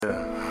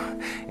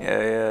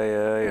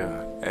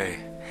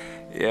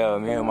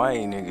and my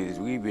niggas,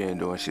 we been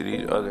doing shit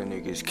these other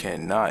niggas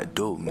cannot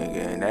do,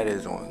 nigga. And that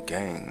is on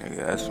gang,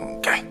 nigga. That's on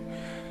gang.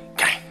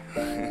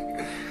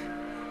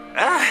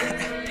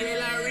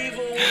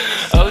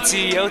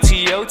 OT,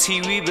 OT,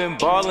 OT, we been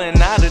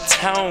ballin' out of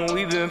town.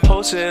 We been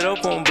posted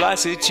up on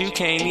blocks that you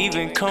can't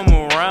even come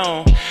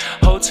around.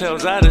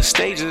 Hotels out of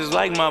stages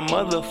like my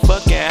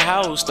motherfucking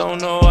house.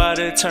 Don't know how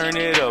to turn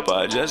it up,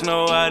 I just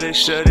know how to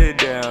shut it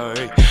down.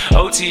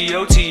 OT,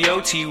 OT,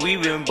 OT, we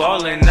been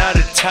ballin' out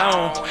of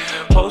town.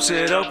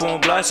 Posted up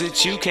on blocks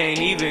that you can't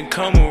even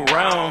come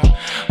around.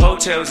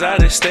 Hotels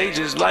out of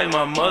stages like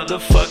my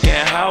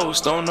motherfucking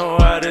house. Don't know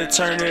how to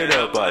turn it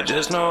up, I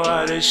just know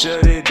how to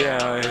shut it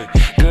down.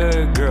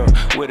 Good girl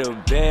with a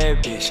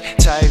bad bitch,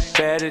 type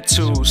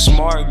attitude,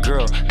 smart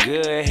girl,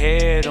 good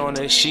head on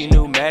her, she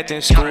knew math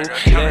in school.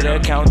 Let her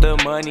count the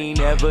money,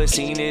 never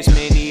seen as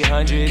many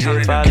hundreds.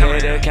 If I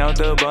let her count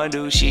the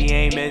bundle, she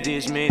ain't met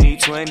this many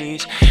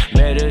 20s.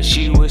 Met her,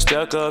 she was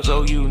stuck up,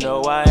 so you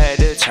know I had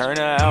to turn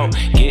her out.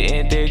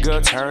 Getting thick,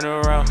 girl, turn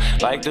around,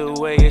 like the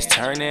way it's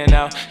turning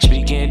out.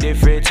 Speaking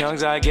different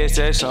tongues, I guess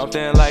that's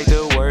something like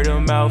the word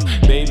of mouth.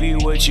 Baby,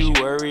 what you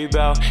worry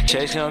about?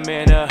 Checks come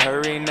in a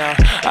hurry now.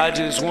 I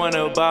just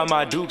wanna buy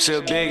my Dukes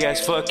a big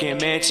ass fucking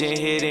mansion,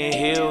 hidden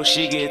hills.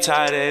 She get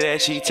tired of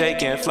that, she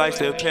taking flights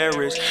to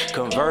Paris.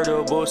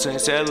 Convertible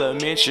since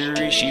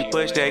elementary, she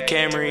pushed that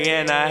Camry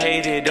and I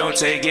hate it. Don't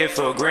take it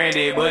for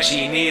granted, but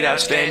she need I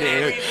spend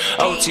it.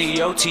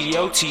 OT, OT,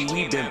 OT,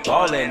 we been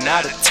ballin'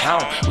 out of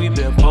town. We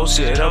been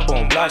posted up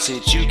on blocks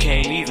that you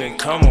can't even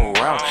come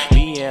around.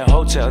 Me in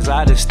hotels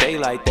out of state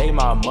like they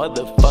my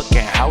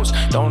motherfucking house.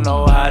 Don't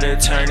know how to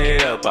turn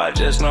it up, I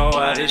just know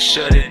how to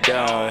shut it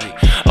down.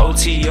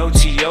 OT,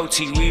 OT,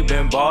 OT, we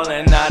been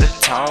ballin' out of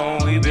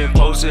town. We been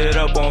posted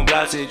up on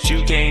blocks that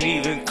you can't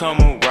even come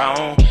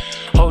around.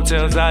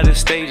 Hotels out of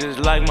stages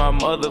like my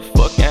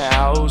motherfucking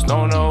house.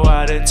 Don't know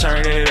how to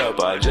turn it up,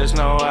 I just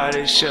know how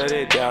to shut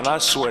it down. I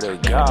swear to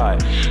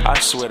God, I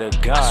swear to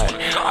God,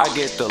 I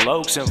get the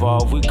lokes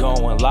involved. We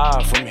going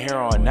live from here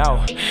on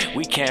out.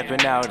 We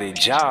camping out at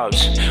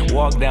jobs,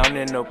 walk down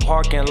in the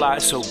parking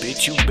lot, so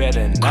bitch you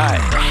better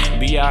not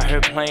be out here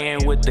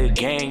playing with the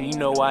gang, you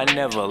know I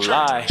never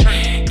lie.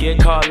 Get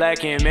caught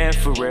lacking, man,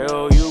 for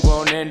real, you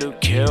gon' end up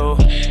killed.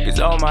 Cause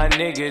all my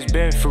niggas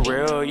been for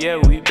real, yeah,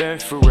 we been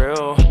for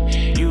real.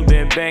 You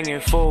been banging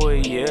for a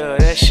year,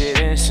 that shit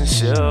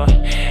insincere.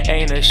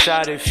 Ain't a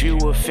shot if you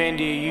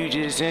offended, you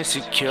just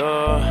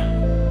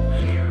insecure.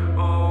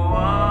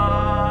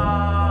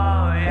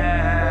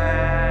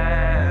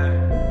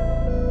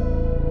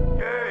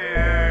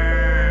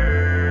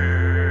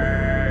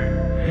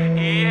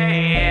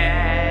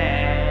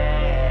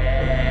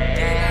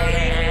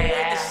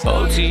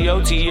 OT,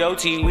 OT,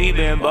 OT, we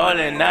been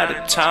ballin' out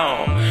of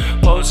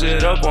town.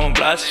 Posted up on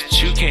blocks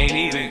that you can't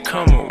even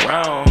come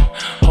around.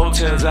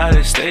 Hotels out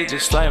of state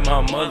just like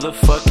my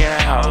motherfucking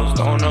house.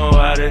 Don't know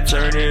how to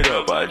turn it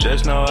up, I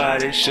just know how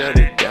to shut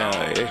it down.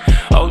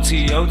 Yeah.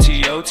 OT,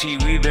 OT, OT,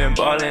 we been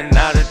ballin'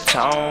 out of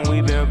town.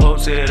 We been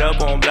posted up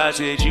on blocks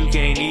that you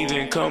can't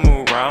even come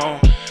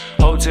around.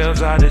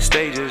 Hotels out of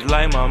stages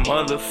like my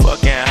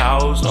motherfucking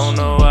house. Don't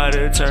know how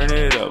to turn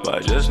it up, I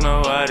just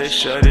know how to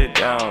shut it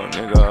down,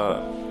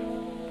 nigga.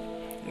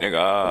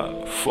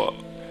 Nigga, fuck.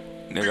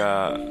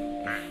 Nigga,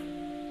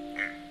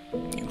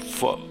 you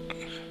fuck.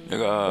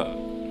 Nigga,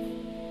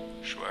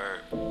 swear,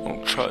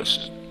 don't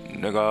trust.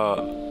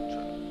 Nigga,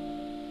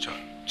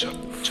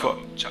 fuck.